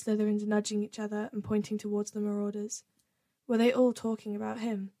watched the Slytherins nudging each other and pointing towards the Marauders. Were they all talking about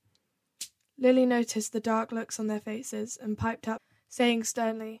him? Lily noticed the dark looks on their faces and piped up, saying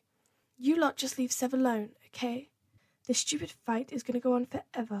sternly, "You lot just leave Sev alone, okay? This stupid fight is going to go on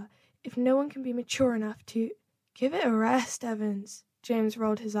forever if no one can be mature enough to—" "Give it a rest, Evans." James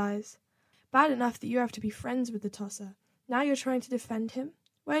rolled his eyes. Bad enough that you have to be friends with the tosser. Now you're trying to defend him?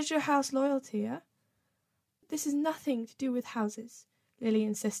 Where's your house loyalty, eh? This is nothing to do with houses, Lily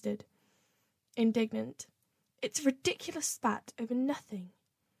insisted, indignant. It's a ridiculous spat over nothing.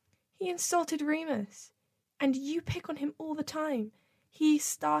 He insulted Remus, and you pick on him all the time. He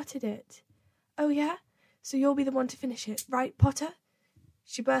started it. Oh, yeah? So you'll be the one to finish it, right, Potter?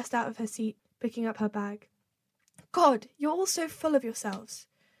 She burst out of her seat, picking up her bag. God, you're all so full of yourselves.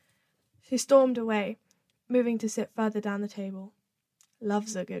 She stormed away, moving to sit further down the table.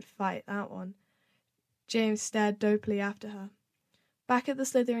 Loves a good fight, that one. James stared dopily after her. Back at the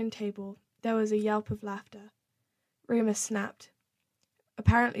Slytherin table, there was a yelp of laughter. Remus snapped,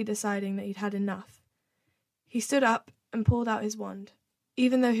 apparently deciding that he'd had enough. He stood up and pulled out his wand,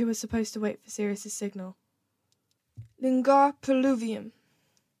 even though he was supposed to wait for Sirius's signal. Lingar Peluvium.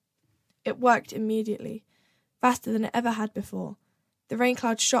 It worked immediately, faster than it ever had before. The rain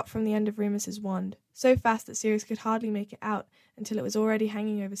cloud shot from the end of Remus's wand, so fast that Sirius could hardly make it out until it was already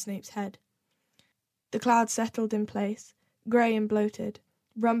hanging over Snape's head. The cloud settled in place, grey and bloated,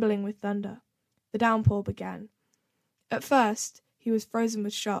 rumbling with thunder. The downpour began. At first, he was frozen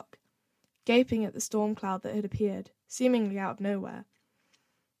with shock, gaping at the storm cloud that had appeared, seemingly out of nowhere.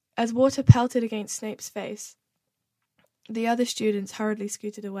 As water pelted against Snape's face, the other students hurriedly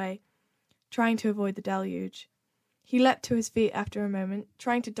scooted away, trying to avoid the deluge. He leapt to his feet after a moment,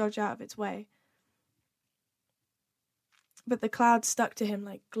 trying to dodge out of its way. But the cloud stuck to him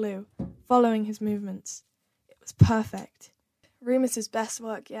like glue, following his movements. It was perfect. Remus's best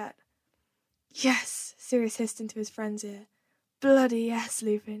work yet. Yes, Sirius hissed into his friend's ear. Bloody yes,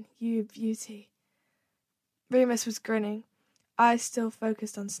 Lupin, you beauty. Remus was grinning, eyes still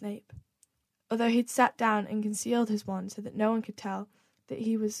focused on Snape. Although he'd sat down and concealed his wand so that no one could tell that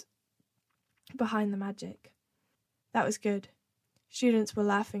he was behind the magic. That was good. Students were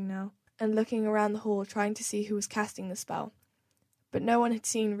laughing now, and looking around the hall trying to see who was casting the spell. But no one had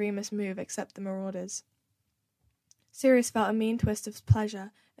seen Remus move except the marauders. Sirius felt a mean twist of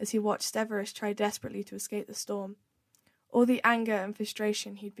pleasure as he watched Severus try desperately to escape the storm. All the anger and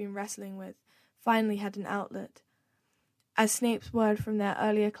frustration he'd been wrestling with finally had an outlet, as Snape's word from their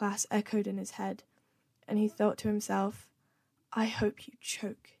earlier class echoed in his head, and he thought to himself, I hope you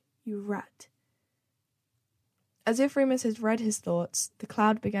choke, you rat. As if Remus had read his thoughts, the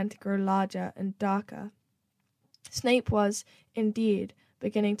cloud began to grow larger and darker. Snape was, indeed,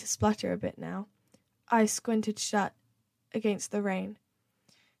 beginning to splutter a bit now, eyes squinted shut against the rain.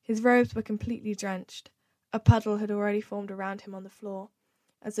 His robes were completely drenched. A puddle had already formed around him on the floor.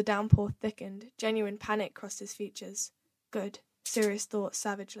 As the downpour thickened, genuine panic crossed his features. Good, Sirius thought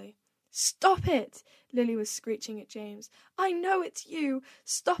savagely. Stop it! Lily was screeching at James. I know it's you!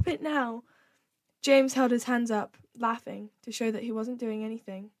 Stop it now! James held his hands up, laughing, to show that he wasn't doing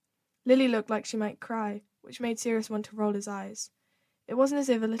anything. Lily looked like she might cry, which made Sirius want to roll his eyes. It wasn't as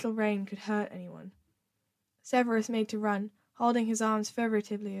if a little rain could hurt anyone. Severus made to run, holding his arms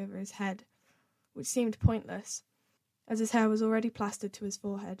figuratively over his head, which seemed pointless, as his hair was already plastered to his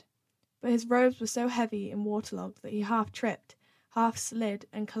forehead. But his robes were so heavy and waterlogged that he half tripped, half slid,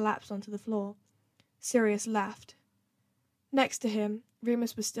 and collapsed onto the floor. Sirius laughed. Next to him,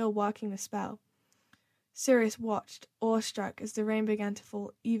 Remus was still working the spell. Sirius watched, awestruck, as the rain began to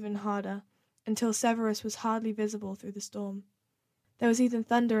fall even harder, until Severus was hardly visible through the storm. There was even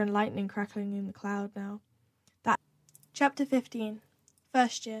thunder and lightning crackling in the cloud now. Chapter 15.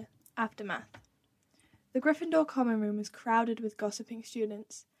 First Year. Aftermath. The Gryffindor common room was crowded with gossiping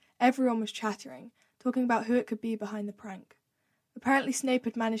students. Everyone was chattering, talking about who it could be behind the prank. Apparently Snape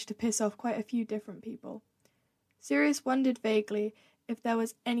had managed to piss off quite a few different people. Sirius wondered vaguely if there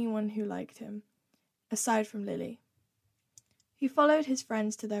was anyone who liked him, aside from Lily. He followed his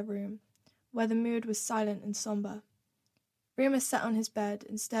friends to their room, where the mood was silent and somber. Remus sat on his bed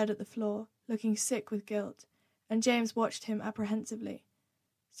and stared at the floor, looking sick with guilt, and James watched him apprehensively.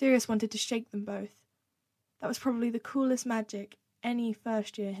 Sirius wanted to shake them both. That was probably the coolest magic any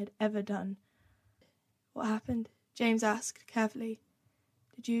first year had ever done. What happened? James asked, carefully.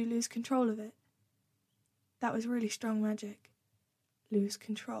 Did you lose control of it? That was really strong magic. Lose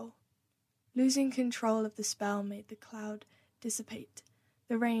control. Losing control of the spell made the cloud dissipate,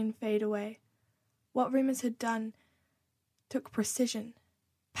 the rain fade away. What Remus had done took precision,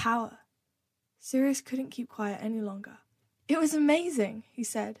 power. Sirius couldn't keep quiet any longer. It was amazing, he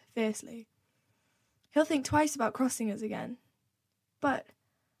said, fiercely. He'll think twice about crossing us again. But,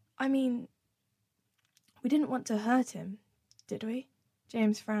 we didn't want to hurt him, did we?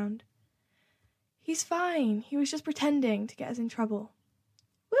 James frowned. He's fine. He was just pretending to get us in trouble.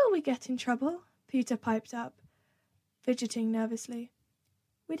 Will we get in trouble? Peter piped up, fidgeting nervously.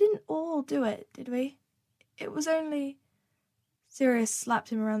 We didn't all do it, did we? It was only... Sirius slapped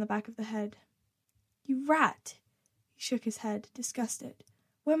him around the back of the head. You rat! He shook his head, disgusted.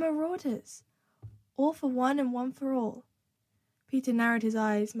 We're marauders. All for one and one for all. Peter narrowed his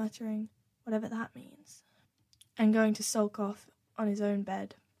eyes, muttering, whatever that means, and going to sulk off on his own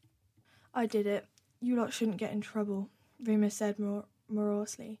bed. I did it. You lot shouldn't get in trouble, Remus said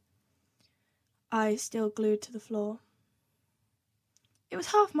morosely, eyes still glued to the floor. It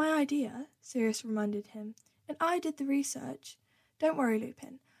was half my idea, Sirius reminded him, and I did the research. Don't worry,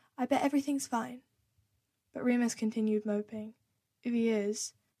 Lupin. I bet everything's fine. But Remus continued moping. If he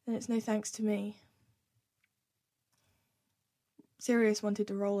is, then it's no thanks to me. Sirius wanted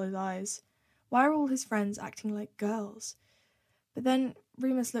to roll his eyes. Why are all his friends acting like girls? But then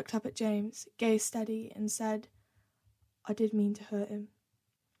Remus looked up at James, gaze steady, and said, I did mean to hurt him.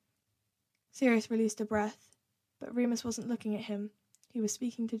 Sirius released a breath, but Remus wasn't looking at him. He was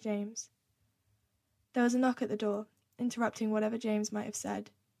speaking to James. There was a knock at the door, interrupting whatever James might have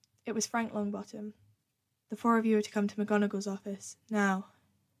said. It was Frank Longbottom. The four of you are to come to McGonagall's office, now,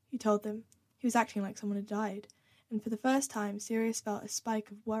 he told them. He was acting like someone had died, and for the first time Sirius felt a spike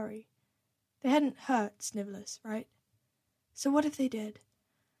of worry. They hadn't hurt Snivellus, right? So what if they did?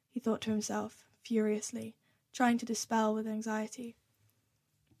 He thought to himself, furiously, trying to dispel with anxiety.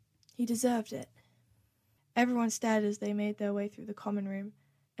 He deserved it. Everyone stared as they made their way through the common room,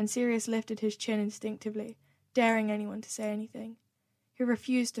 and Sirius lifted his chin instinctively, daring anyone to say anything. He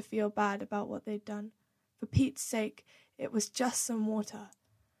refused to feel bad about what they'd done. For Pete's sake, it was just some water.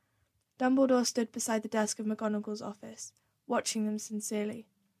 Dumbledore stood beside the desk of McGonagall's office, watching them sincerely.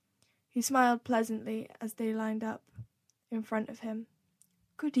 He smiled pleasantly as they lined up in front of him.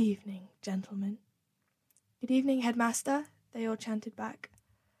 Good evening, gentlemen. Good evening, Headmaster, they all chanted back.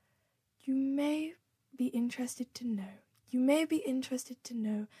 You may be interested to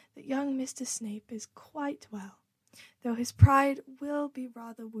know that young Mr. Snape is quite well, though his pride will be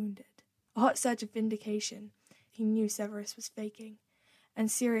rather wounded. A hot surge of vindication. He knew Severus was faking, and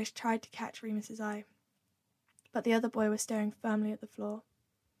Sirius tried to catch Remus's eye. But the other boy was staring firmly at the floor.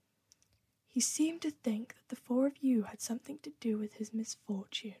 He seemed to think that the four of you had something to do with his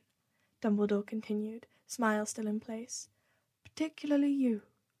misfortune, Dumbledore continued, smile still in place. Particularly you,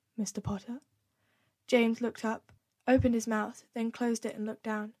 Mr. Potter. James looked up, opened his mouth, then closed it and looked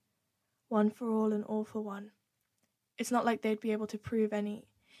down. One for all and all for one. It's not like they'd be able to prove any...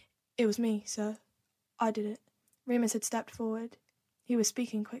 It was me, sir. I did it. Remus had stepped forward. He was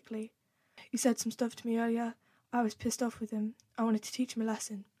speaking quickly. He said some stuff to me earlier. I was pissed off with him. I wanted to teach him a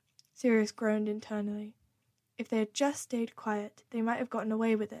lesson. Sirius groaned internally. If they had just stayed quiet, they might have gotten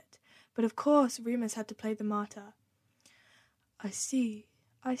away with it. But of course Remus had to play the martyr. I see,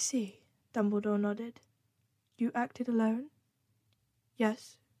 Dumbledore nodded. You acted alone?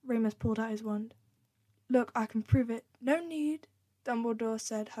 Yes, Remus pulled out his wand. Look, I can prove it. No need, Dumbledore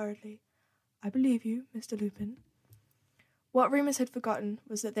said hurriedly. I believe you, Mr. Lupin. What Remus had forgotten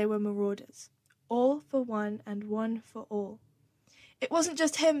was that they were marauders. All for one and one for all. It wasn't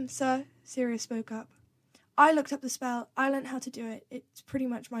just him, sir, Sirius spoke up. I looked up the spell. I learnt how to do it. It's pretty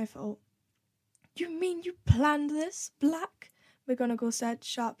much my fault. You mean you planned this, Black? McGonagall said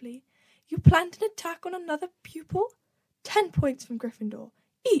sharply. You planned an attack on another pupil? 10 points from Gryffindor.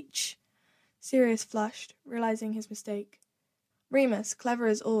 Each! Sirius flushed, realizing his mistake. Remus, clever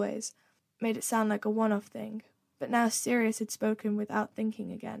as always, made it sound like a one-off thing, but now Sirius had spoken without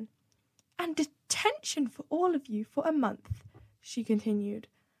thinking again. And detention for all of you for a month, she continued.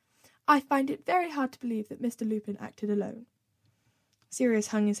 I find it very hard to believe that Mr. Lupin acted alone. Sirius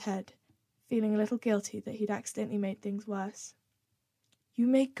hung his head, feeling a little guilty that he'd accidentally made things worse. You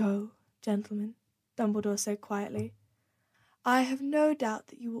may go, gentlemen, Dumbledore said quietly. I have no doubt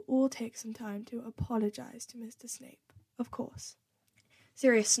that you will all take some time to apologize to Mr. Snape, of course.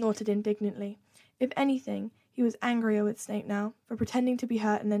 Sirius snorted indignantly. If anything, he was angrier with Snape now, for pretending to be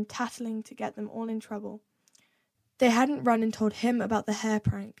hurt and then tattling to get them all in trouble. They hadn't run and told him about the hair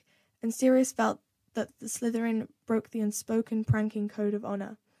prank, and Sirius felt that the Slytherin broke the unspoken pranking code of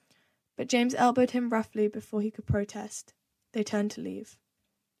honor. But James elbowed him roughly before he could protest. They turned to leave.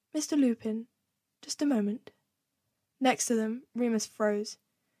 Mr. Lupin, just a moment. Next to them, Remus froze.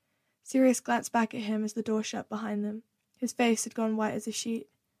 Sirius glanced back at him as the door shut behind them. His face had gone white as a sheet.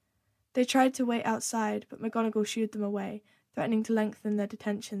 They tried to wait outside, but McGonagall shooed them away, threatening to lengthen their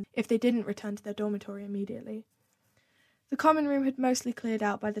detention if they didn't return to their dormitory immediately. The common room had mostly cleared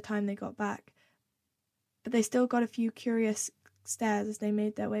out by the time they got back, but they still got a few curious stares as they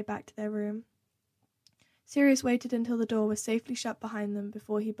made their way back to their room. Sirius waited until the door was safely shut behind them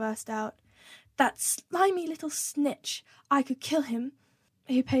before he burst out, That slimy little snitch! I could kill him.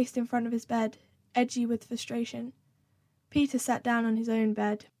 He paced in front of his bed, edgy with frustration. Peter sat down on his own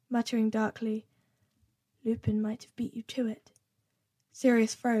bed, muttering darkly, "Lupin might have beat you to it."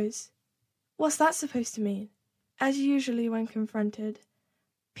 Sirius froze. "What's that supposed to mean?" As usually when confronted,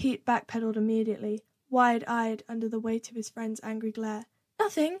 Pete backpedaled immediately, wide-eyed under the weight of his friend's angry glare.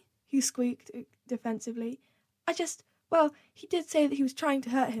 "Nothing," he squeaked defensively. Well, he did say that he was trying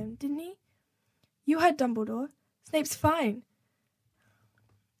to hurt him, didn't he? You heard Dumbledore. Snape's fine.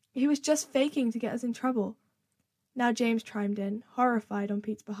 He was just faking to get us in trouble." Now James chimed in, horrified on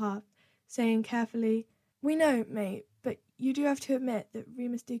Pete's behalf, saying carefully, "We know, mate, but you do have to admit that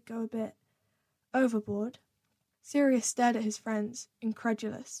Remus did go a bit overboard." Sirius stared at his friends,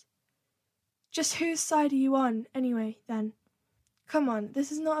 incredulous. "Just whose side are you on, anyway, then? Come on,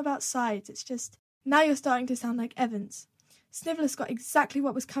 this is not about sides, it's just... Now you're starting to sound like Evans. Snivelus got exactly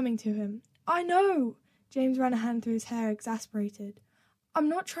what was coming to him." "I know!" James ran a hand through his hair, exasperated. "I'm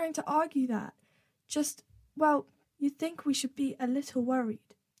not trying to argue that. Just, well, you'd think we should be a little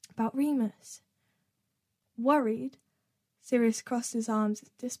worried about Remus." "Worried?" Sirius crossed his arms,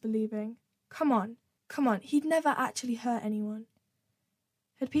 disbelieving. Come on, he'd never actually hurt anyone."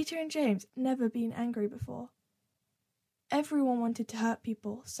 Had Peter and James never been angry before? Everyone wanted to hurt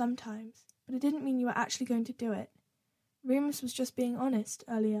people, sometimes, but it didn't mean you were actually going to do it. Remus was just being honest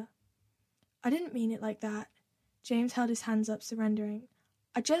earlier. "I didn't mean it like that." James held his hands up, surrendering.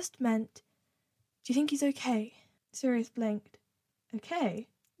 "I just meant... Do you think he's okay?" Sirius blinked. "Okay?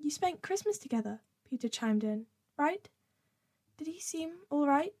 You spent Christmas together," Peter chimed in. "Right? Did he seem all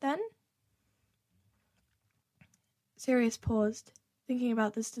right then?" Sirius paused, thinking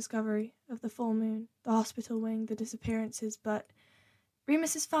about this discovery of the full moon, the hospital wing, the disappearances, but...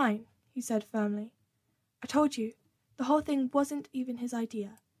 "Remus is fine," he said firmly. "I told you, the whole thing wasn't even his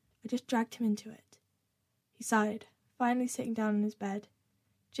idea. I just dragged him into it." He sighed, finally sitting down on his bed.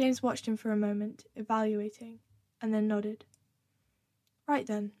 James watched him for a moment, evaluating, and then nodded. "Right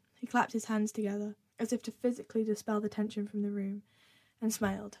then," he clapped his hands together, as if to physically dispel the tension from the room, and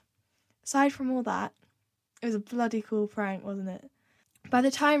smiled. Aside from all that, it was a bloody cool prank, wasn't it? By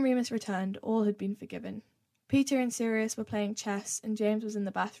the time Remus returned, all had been forgiven. Peter and Sirius were playing chess, and James was in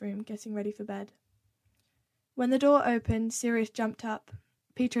the bathroom, getting ready for bed. When the door opened, Sirius jumped up.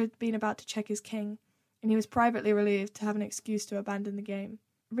 Peter had been about to check his king, and he was privately relieved to have an excuse to abandon the game.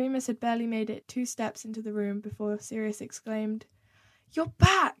 Remus had barely made it 2 steps into the room before Sirius exclaimed, "You're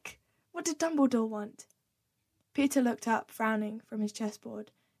back! What did Dumbledore want?" Peter looked up, frowning, from his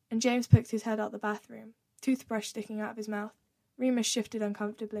chessboard, and James poked his head out the bathroom, toothbrush sticking out of his mouth. Remus shifted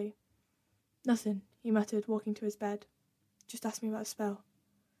uncomfortably. "Nothing," he muttered, walking to his bed. "Just asked me about a spell."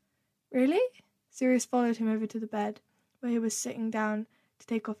 "Really?" Sirius followed him over to the bed, where he was sitting down to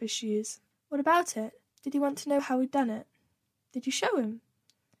take off his shoes. "What about it? Did he want to know how we'd done it? Did you show him?"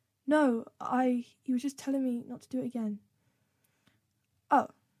 "No, he was just telling me not to do it again." "Oh,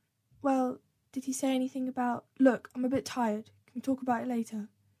 well, did he say anything about... Look, I'm a bit tired. Can we talk about it later?"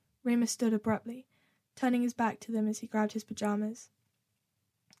 Remus stood abruptly, turning his back to them as he grabbed his pajamas.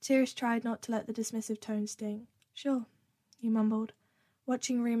 Sirius tried not to let the dismissive tone sting. "Sure," he mumbled,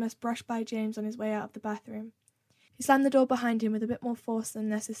 watching Remus brush by James on his way out of the bathroom. He slammed the door behind him with a bit more force than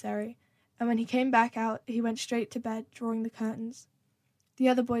necessary, and when he came back out, he went straight to bed, drawing the curtains. The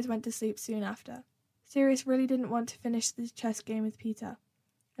other boys went to sleep soon after. Sirius really didn't want to finish the chess game with Peter,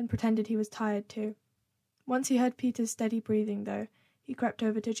 and pretended he was tired too. Once he heard Peter's steady breathing, though, he crept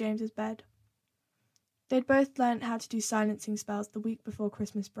over to James's bed. They'd both learnt how to do silencing spells the week before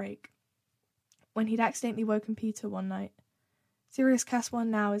Christmas break, when he'd accidentally woken Peter one night. Sirius cast one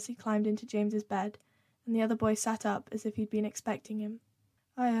now as he climbed into James's bed, and the other boy sat up as if he'd been expecting him.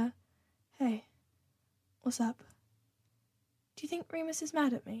 Hey, what's up?" "Do you think Remus is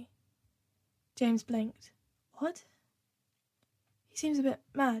mad at me?" James blinked. "What?" "He seems a bit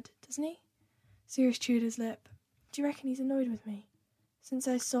mad, doesn't he?" Sirius chewed his lip. "Do you reckon he's annoyed with me? Since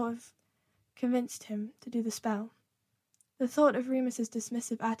I sort of convinced him to do the spell." The thought of Remus's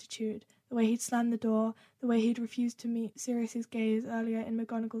dismissive attitude, the way he'd slammed the door, the way he'd refused to meet Sirius's gaze earlier in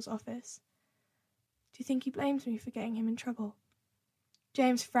McGonagall's office. "Do you think he blames me for getting him in trouble?"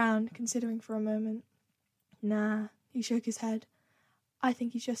 James frowned, considering for a moment. "Nah," he shook his head. "I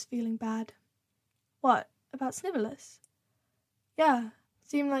think he's just feeling bad." "What, about Snivelus?" "Yeah,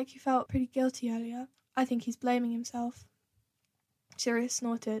 seemed like he felt pretty guilty earlier. I think he's blaming himself." Sirius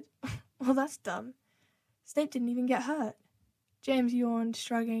snorted. "Well, that's dumb. Snape didn't even get hurt." James yawned,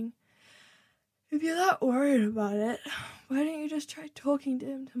 shrugging. "If you're that worried about it, why don't you just try talking to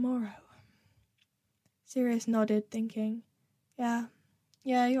him tomorrow?" Sirius nodded, thinking,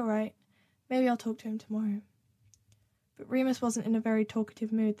 Yeah, you're right. Maybe I'll talk to him tomorrow." but Remus wasn't in a very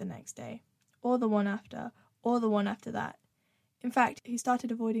talkative mood the next day, or the one after, or the one after that. In fact, he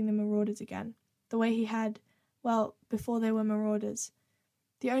started avoiding the marauders again, the way he had, well, before they were marauders.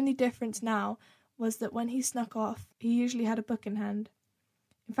 The only difference now was that when he snuck off, he usually had a book in hand.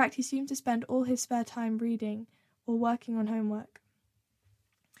 In fact, he seemed to spend all his spare time reading or working on homework.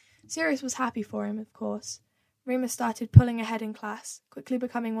 Sirius was happy for him, of course. Remus started pulling ahead in class, quickly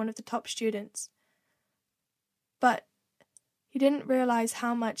becoming one of the top students. But he didn't realize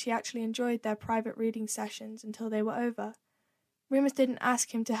how much he actually enjoyed their private reading sessions until they were over. Remus didn't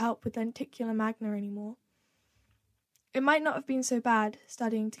ask him to help with lenticular magna anymore. It might not have been so bad,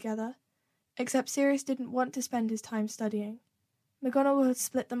 studying together, except Sirius didn't want to spend his time studying. McGonagall had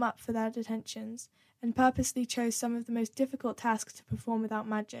split them up for their detentions, and purposely chose some of the most difficult tasks to perform without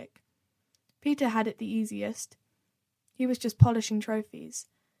magic. Peter had it the easiest. He was just polishing trophies.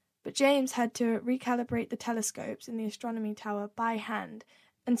 But James had to recalibrate the telescopes in the astronomy tower by hand,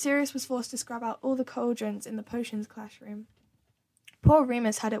 and Sirius was forced to scrub out all the cauldrons in the potions classroom. Poor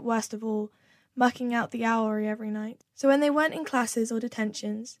Remus had it worst of all, mucking out the owlery every night. So when they weren't in classes or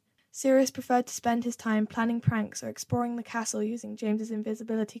detentions, Sirius preferred to spend his time planning pranks or exploring the castle using James's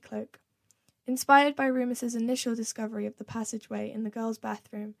invisibility cloak. Inspired by Remus's initial discovery of the passageway in the girls'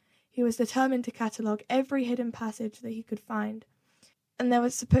 bathroom, he was determined to catalogue every hidden passage that he could find. And there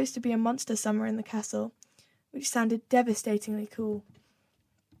was supposed to be a monster summer in the castle, which sounded devastatingly cool.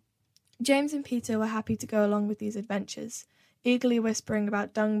 James and Peter were happy to go along with these adventures, eagerly whispering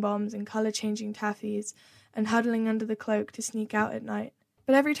about dung bombs and colour-changing taffies, and huddling under the cloak to sneak out at night.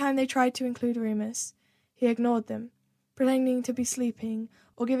 But every time they tried to include Remus, he ignored them, pretending to be sleeping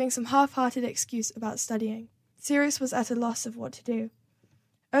or giving some half-hearted excuse about studying. Sirius was at a loss of what to do.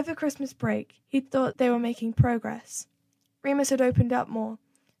 Over Christmas break, he'd thought they were making progress. Remus had opened up more.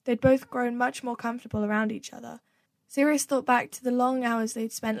 They'd both grown much more comfortable around each other. Sirius thought back to the long hours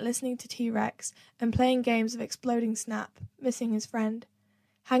they'd spent listening to T-Rex and playing games of Exploding Snap, missing his friend.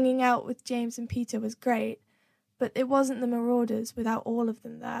 Hanging out with James and Peter was great, but it wasn't the Marauders without all of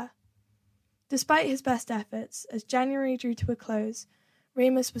them there. Despite his best efforts, as January drew to a close,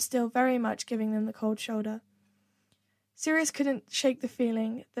 Remus was still very much giving them the cold shoulder. Sirius couldn't shake the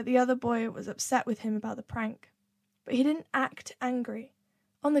feeling that the other boy was upset with him about the prank, but he didn't act angry.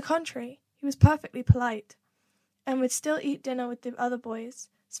 On the contrary, he was perfectly polite, and would still eat dinner with the other boys,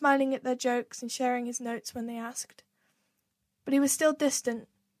 smiling at their jokes and sharing his notes when they asked. But he was still distant,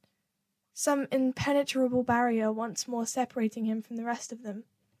 some impenetrable barrier once more separating him from the rest of them.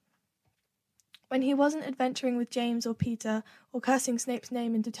 When he wasn't adventuring with James or Peter or cursing Snape's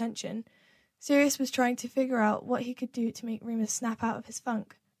name in detention, Sirius was trying to figure out what he could do to make Remus snap out of his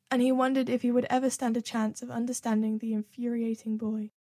funk, and he wondered if he would ever stand a chance of understanding the infuriating boy.